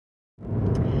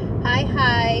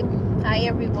Hi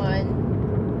everyone.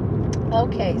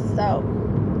 Okay, so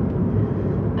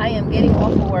I am getting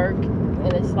off of work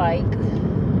and it's like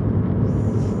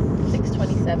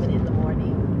 6:27 in the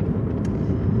morning.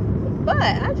 But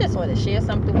I just want to share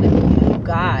something with you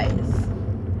guys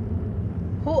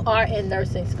who are in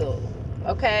nursing school.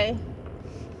 Okay?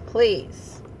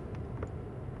 Please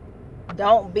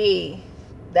don't be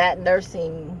that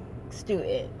nursing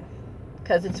student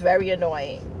because it's very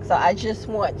annoying. So I just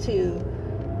want to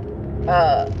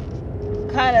uh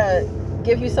kind of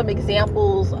give you some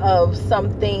examples of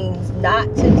some things not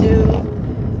to do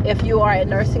if you are in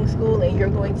nursing school and you're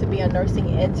going to be a nursing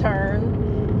intern.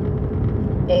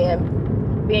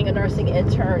 And being a nursing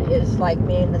intern is like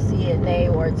being a CNA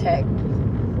or a tech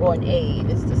or an aide.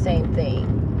 It's the same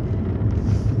thing.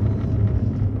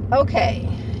 Okay,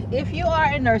 if you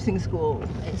are in nursing school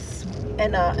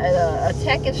and a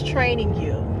tech is training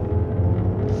you,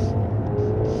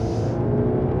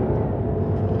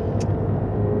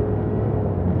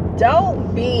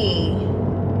 don't be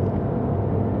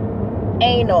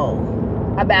anal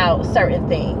about certain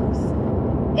things,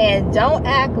 and don't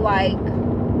act like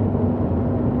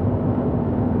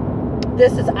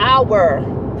this is our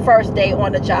first day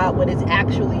on the job when it's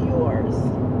actually yours.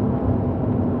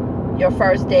 Your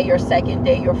first day, your second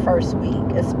day, your first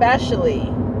week, especially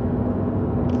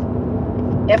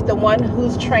if the one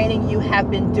who's training you have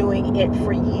been doing it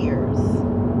for years.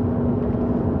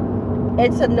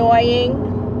 It's annoying,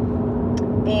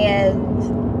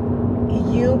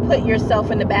 and you put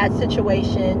yourself in a bad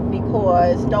situation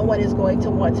because no one is going to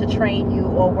want to train you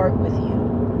or work with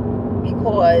you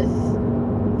because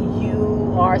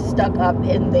you are stuck up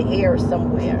in the air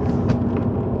somewhere.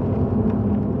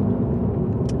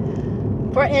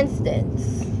 For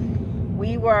instance,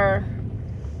 we were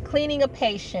cleaning a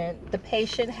patient. The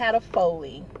patient had a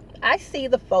Foley. I see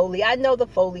the Foley. I know the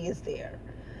Foley is there.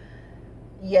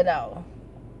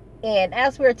 And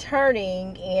as we're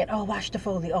turning and watch the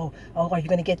Foley. Oh, are you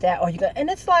gonna get that? And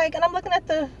it's like, and I'm looking at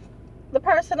the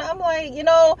person. I'm like,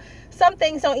 some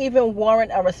things don't even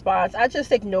warrant a response. I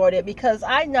just ignored it because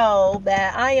I know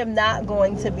that I am not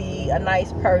going to be a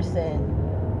nice person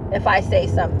if I say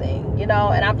something, and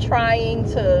I'm trying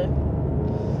to,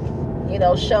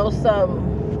 show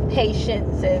some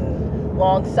patience and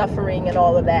long suffering and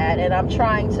all of that. And I'm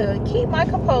trying to keep my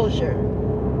composure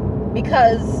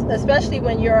because especially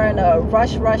when you're in a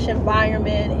rush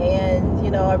environment and,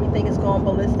 everything is going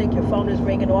ballistic, your phone is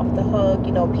ringing off the hook,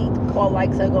 call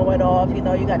lights are going off, you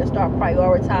got to start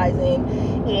prioritizing.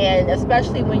 And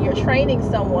especially when you're training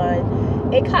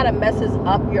someone, it kind of messes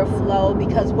up your flow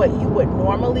because what you would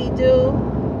normally do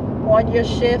on your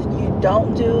shift, you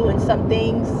don't do, and some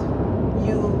things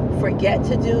you forget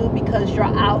to do because you're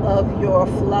out of your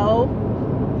flow.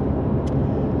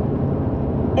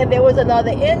 And there was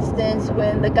another instance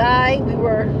when the guy we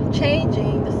were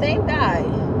changing, the same guy,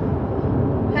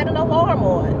 had an alarm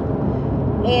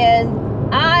on.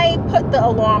 And I put the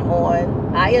alarm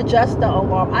on. I adjust the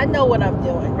alarm. I know what I'm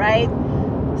doing, right?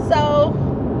 So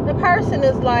the person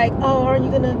is like, oh, aren't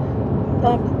you going to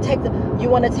you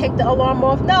want to take the alarm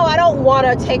off? No, I don't want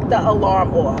to take the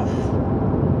alarm off.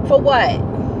 For what?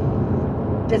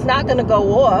 It's not going to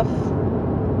go off.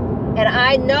 And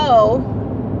I know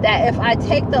that if I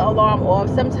take the alarm off,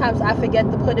 sometimes I forget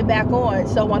to put it back on.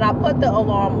 So when I put the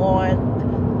alarm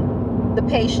on the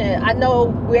patient, I know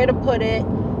where to put it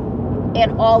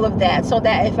and all of that, so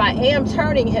that if I am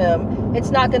turning him,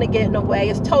 it's not going to get in the way.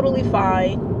 It's totally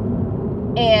fine.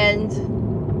 And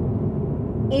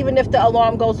even if the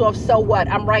alarm goes off, so what?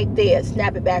 I'm right there.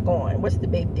 Snap it back on. What's the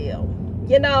big deal?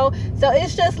 So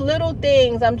it's just little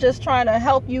things. I'm just trying to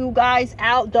help you guys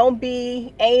out. Don't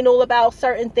be anal about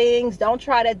certain things. Don't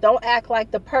act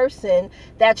like the person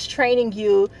that's training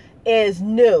you is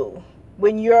new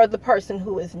when you're the person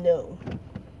who is new.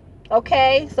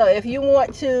 Okay? So if you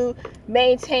want to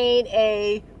maintain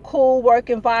a cool work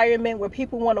environment where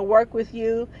people want to work with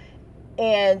you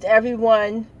and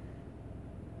everyone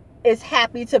is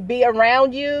happy to be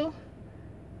around you,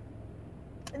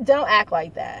 don't act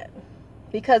like that.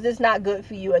 Because it's not good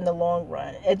for you in the long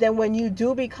run. And then when you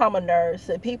do become a nurse,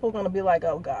 people are going to be like,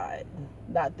 oh God,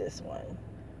 not this one.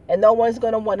 And no one's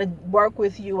going to want to work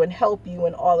with you and help you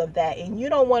and all of that. And you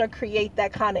don't want to create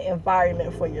that kind of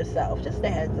environment for yourself. Just a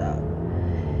heads up.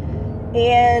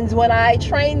 And when I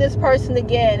train this person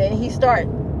again and he start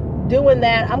doing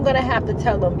that, I'm going to have to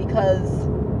tell him because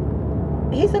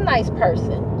he's a nice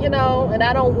person, and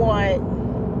I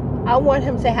want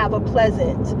him to have a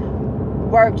pleasant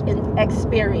work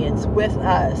experience with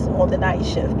us on the night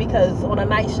shift, because on a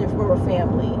night shift we're a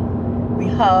family. we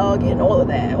hug and all of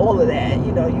that.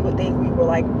 You know, you would think we were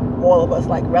like, all of us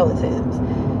like relatives.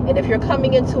 And if you're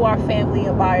coming into our family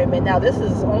environment, now this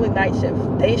is only night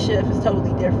shift. Day shift is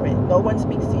totally different. No one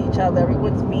speaks to each other.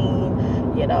 Everyone's mean.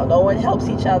 You know, no one helps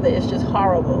each other. It's just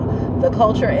horrible. The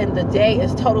culture in the day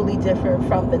is totally different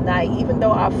from the night. Even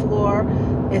though our floor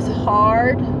is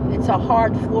hard, it's a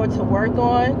hard floor to work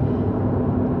on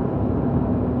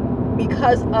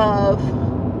because of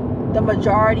the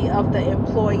majority of the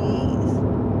employees.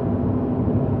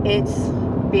 It's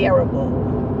bearable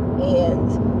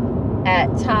and at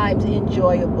times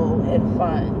enjoyable and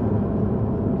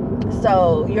fun.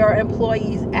 So your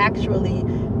employees actually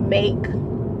make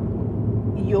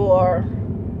your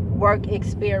work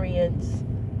experience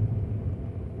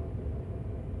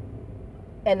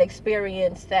an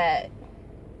experience that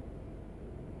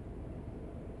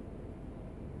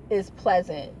is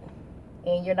pleasant,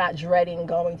 and you're not dreading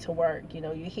going to work. You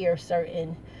know, you hear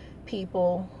certain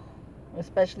people,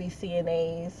 especially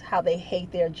CNAs, how they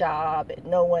hate their job and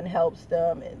no one helps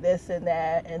them and this and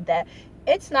that and that.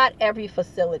 It's not every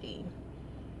facility.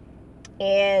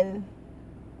 And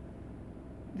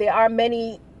there are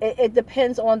many, it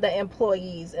depends on the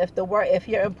employees. If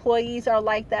your employees are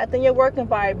like that, then your work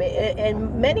environment,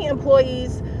 and many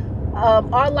employees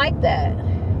are like that.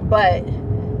 But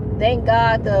thank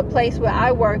God the place where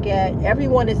I work at,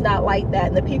 everyone is not like that.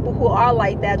 And the people who are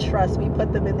like that, trust me,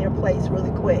 put them in their place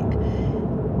really quick.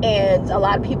 And a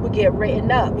lot of people get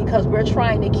written up because we're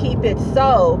trying to keep it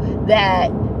so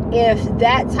that if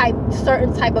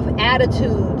certain type of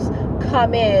attitudes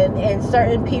come in and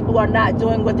certain people are not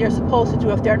doing what they're supposed to do,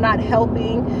 if they're not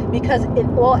helping, because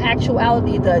in all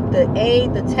actuality, the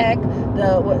aide, the tech,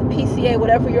 the PCA,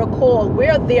 whatever you're called,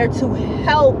 we're there to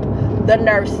help the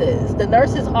nurses. The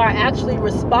nurses are actually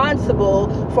responsible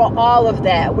for all of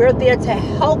that. We're there to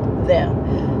help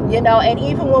them. You know, and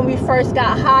even when we first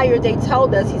got hired, they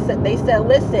told us, they said,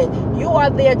 listen, you are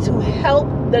there to help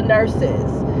the nurses.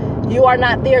 You are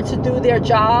not there to do their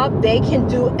job. They can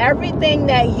do everything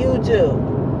that you do.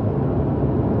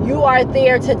 You are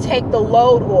there to take the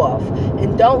load off,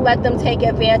 and don't let them take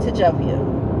advantage of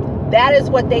you. That is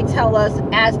what they tell us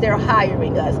as they're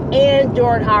hiring us and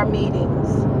during our meetings.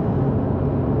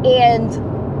 And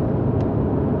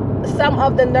some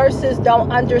of the nurses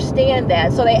don't understand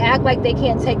that, so they act like they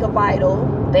can't take a vital,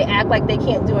 they act like they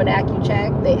can't do an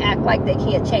AccuCheck, they act like they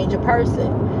can't change a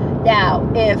person.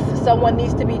 Now, if someone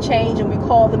needs to be changed and we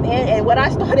call them in, and what I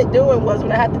started doing was,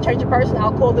 when I have to change a person,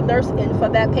 I'll call the nurse in for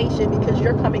that patient, because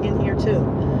you're coming in here too.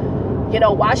 You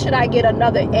know, why should I get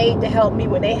another aide to help me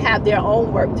when they have their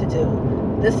own work to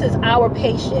do? This is our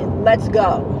patient, let's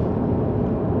go.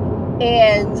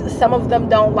 And some of them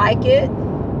don't like it.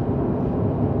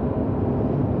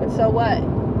 But so what?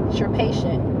 It's your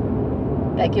patient.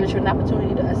 That gives you an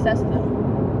opportunity to assess them.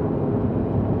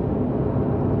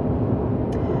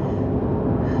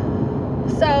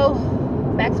 So,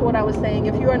 back to what I was saying.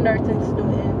 If you're a nursing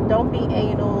student, don't be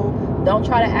anal. Don't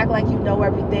try to act like you know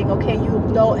everything. Okay, you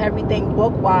know everything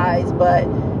book-wise, but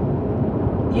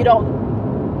you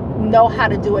don't know how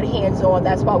to do it hands-on.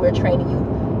 That's why we're training you.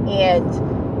 And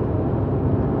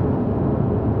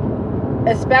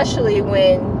especially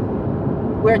when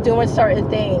we're doing certain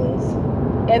things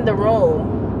in the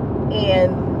room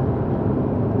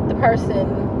and the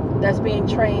person that's being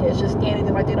trained is just standing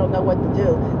there like they don't know what to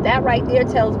do. That right there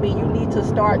tells me you need to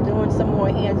start doing some more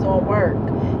hands-on work.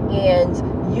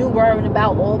 And you worrying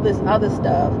about all this other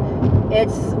stuff,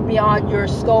 it's beyond your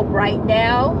scope right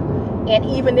now. And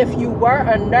even if you were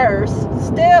a nurse,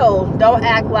 still don't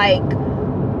act like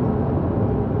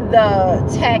the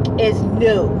tech is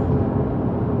new.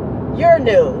 You're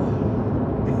new.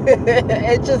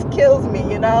 It just kills me,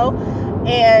 you know.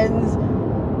 And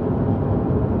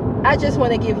I just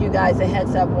want to give you guys a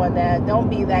heads up on that. Don't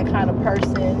be that kind of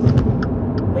person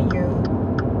when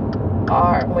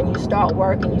you start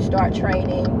work and you start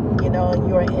training, you know, and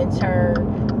you're an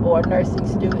intern or a nursing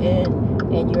student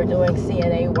and you're doing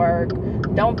CNA work.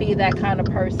 Don't be that kind of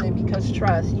person, because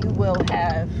trust, you will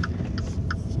have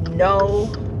no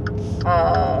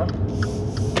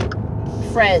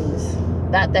friends.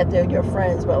 Not that they're your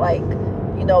friends, but like,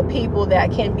 you know, people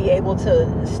that can be able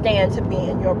to stand to be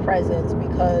in your presence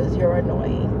because you're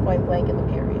annoying, point blank in the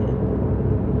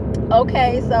period.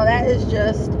 Okay, so that is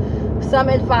just some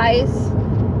advice,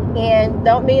 and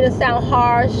don't mean to sound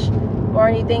harsh or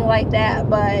anything like that,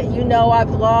 but you know, I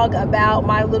vlog about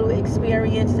my little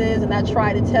experiences, and I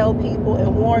try to tell people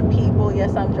and warn people.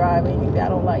 Yes, I'm driving. If I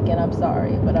don't like it, I'm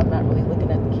sorry, but I'm not really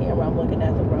looking at the camera, I'm looking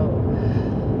at the road.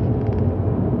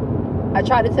 I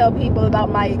try to tell people about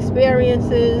my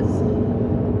experiences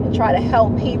and try to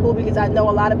help people, because I know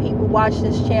a lot of people watch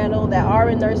this channel that are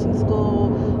in nursing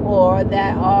school or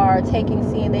that are taking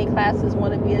CNA classes,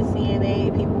 want to be a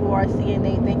CNA, people who are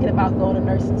CNA thinking about going to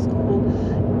nursing school,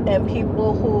 and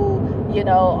people who, you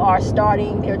know, are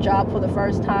starting their job for the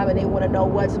first time and they want to know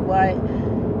what's what.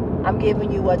 I'm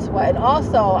giving you what's what. And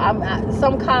also,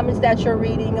 some comments that you're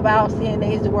reading about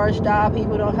CNA is the worst job,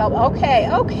 people don't help. Okay,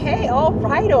 all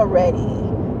right already.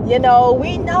 You know,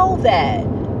 we know that.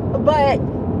 But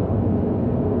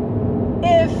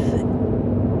if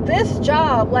this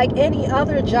job, like any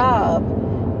other job,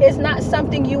 is not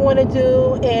something you want to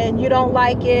do and you don't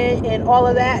like it and all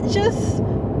of that, just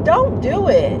don't do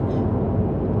it.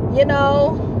 You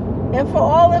know? And for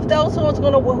all of those who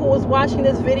was watching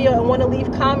this video and want to leave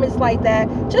comments like that,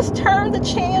 just turn the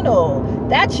channel.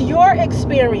 That's your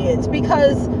experience,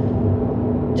 because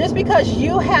just because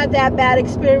you had that bad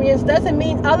experience doesn't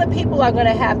mean other people are going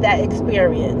to have that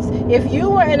experience. If you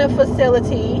were in a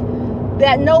facility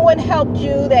that no one helped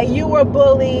you, that you were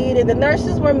bullied, and the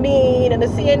nurses were mean, and the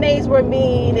CNAs were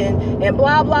mean, and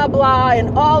blah, blah, blah,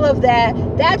 and all of that,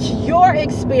 that's your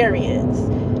experience.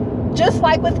 Just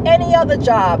like with any other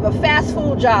job, a fast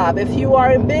food job, if you are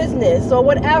in business or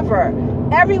whatever,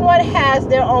 everyone has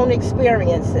their own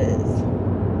experiences.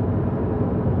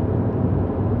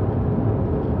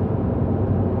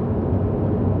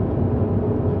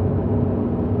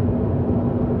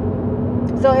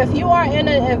 So if you are in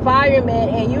an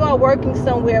environment and you are working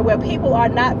somewhere where people are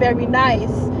not very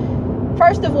nice,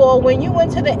 first of all, when you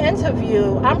went to the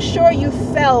interview, I'm sure you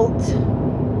felt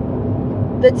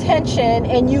the tension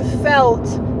and you felt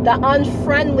the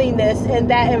unfriendliness in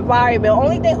that environment.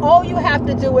 All you have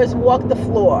to do is walk the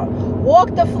floor.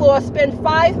 Walk the floor, spend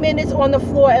 5 minutes on the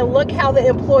floor and look how the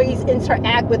employees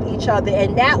interact with each other,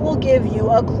 and that will give you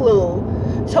a clue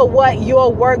to what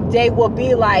your work day will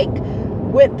be like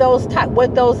with those people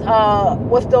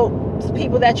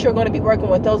that you're going to be working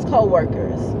with, those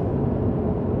co-workers.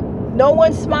 No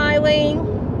one's smiling,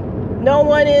 no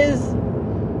one is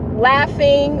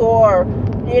laughing, or,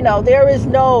 you know, there is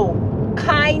no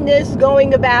kindness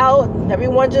going about.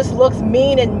 Everyone just looks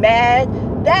mean and mad.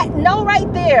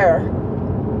 Right there,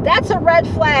 that's a red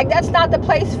flag. That's not the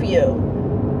place for you.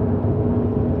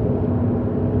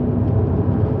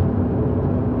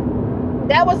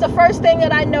 That was the first thing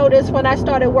that I noticed when I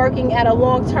started working at a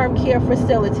long-term care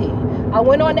facility. I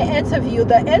went on the interview.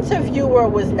 The interviewer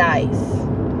was nice.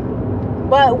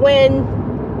 But when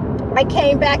I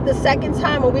came back the second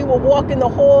time and we were walking the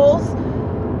halls,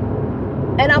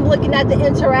 and I'm looking at the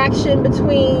interaction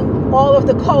between all of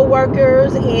the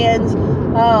co-workers and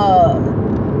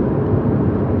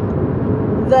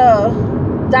the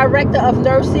director of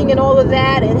nursing and all of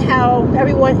that, and how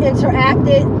everyone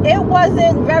interacted, it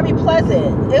wasn't very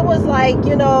pleasant. It was like,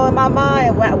 you know, in my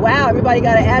mind, wow, everybody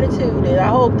got an attitude, and I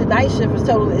hope the night shift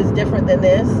is different than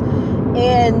this.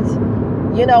 And,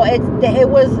 you know, it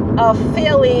was a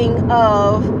feeling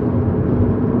of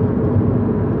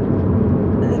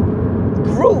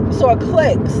groups or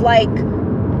cliques, like,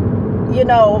 you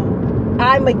know,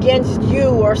 I'm against you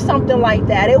or something like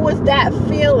that. It was that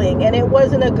feeling, and it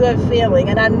wasn't a good feeling,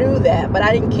 and I knew that, but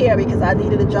I didn't care because I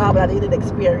needed a job and I needed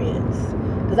experience,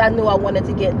 because I knew I wanted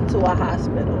to get into a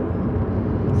hospital.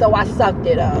 So I sucked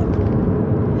it up.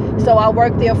 So I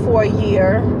worked there for a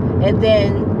year, and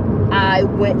then I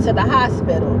went to the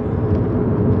hospital.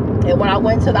 And when I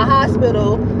went to the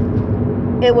hospital,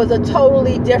 it was a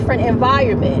totally different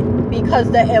environment, because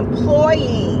the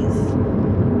employees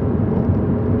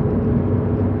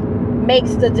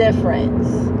makes the difference.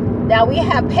 Now, we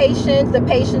have patients. The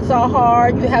patients are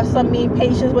hard. You have some mean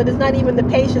patients, but it's not even the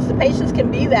patients. The patients can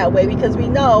be that way because we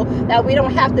know that we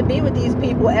don't have to be with these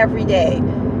people every day.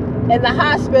 In the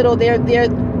hospital, they're there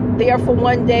for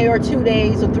 1 day or 2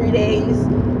 days or 3 days.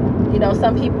 You know,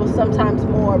 some people sometimes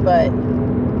more, but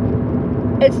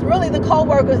it's really the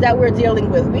co-workers that we're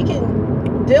dealing with. We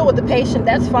can deal with the patient,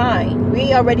 that's fine.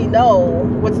 We already know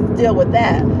what to deal with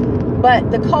that.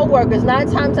 But the co-workers, 9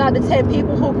 times out of 10,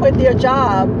 people who quit their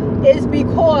job is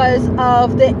because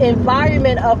of the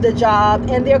environment of the job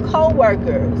and their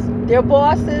co-workers, their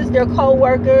bosses, their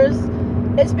co-workers.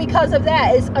 It's because of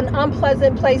that. It's an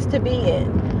unpleasant place to be in.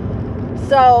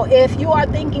 So if you are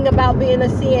thinking about being a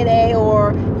CNA,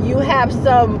 or you have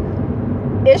some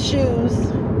issues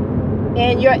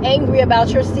and you're angry about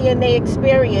your CNA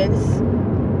experience,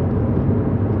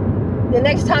 the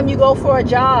next time you go for a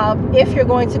job, if you're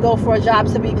going to go for a job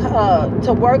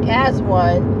to work as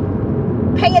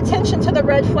one, pay attention to the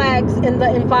red flags in the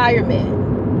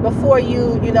environment before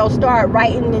you start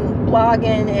writing and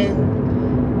blogging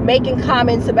and making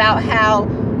comments about how,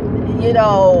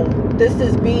 this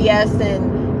is BS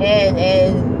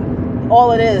and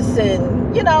all of this,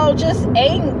 and you know, just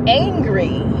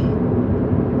angry.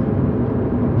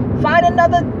 Find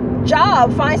another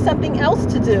job, find something else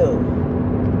to do.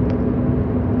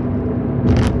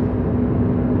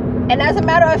 And as a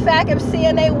matter of fact, if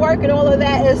CNA work and all of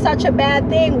that is such a bad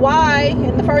thing, why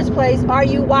in the first place are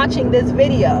you watching this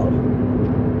video?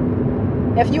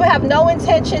 If you have no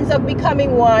intentions of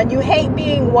becoming one, you hate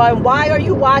being one, why are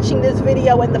you watching this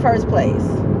video in the first place?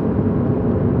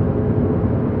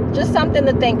 Just something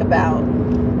to think about.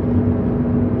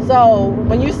 So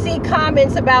when you see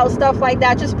comments about stuff like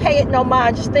that, just pay it no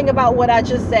mind. Just think about what I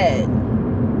just said.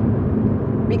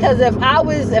 Because if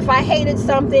I hated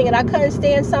something and I couldn't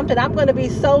stand something, I'm going to be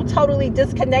so totally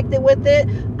disconnected with it.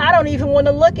 I don't even want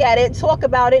to look at it, talk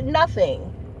about it, nothing.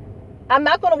 I'm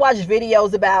not going to watch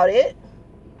videos about it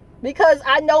because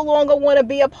I no longer want to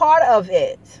be a part of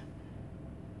it.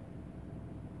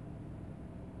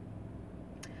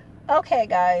 Okay,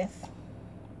 guys.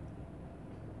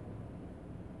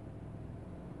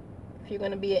 If you're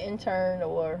going to be an intern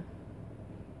or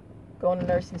going to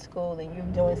nursing school and you're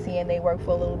doing CNA work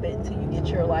for a little bit until you get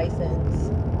your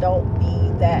license, don't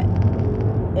be that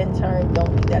intern,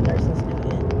 don't be that nursing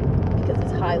student, because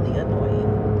it's highly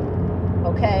annoying.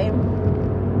 Okay?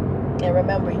 And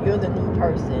remember, you're the new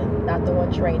person, not the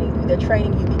one training you. They're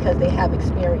training you because they have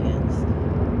experience.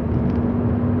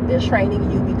 They're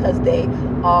training you because they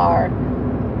are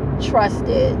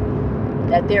trusted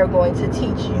that they're going to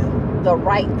teach you the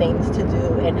right things to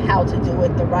do and how to do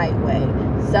it the right way.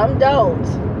 Some don't,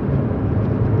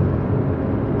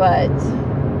 but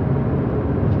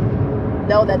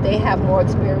know that they have more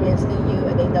experience than you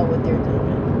and they know what they're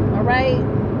doing. All right?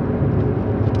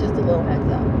 Just a little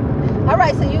heads up. All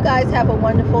right, so you guys have a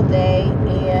wonderful day,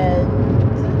 and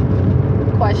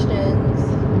questions,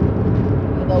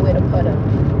 you know where to put them.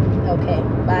 Okay,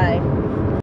 bye.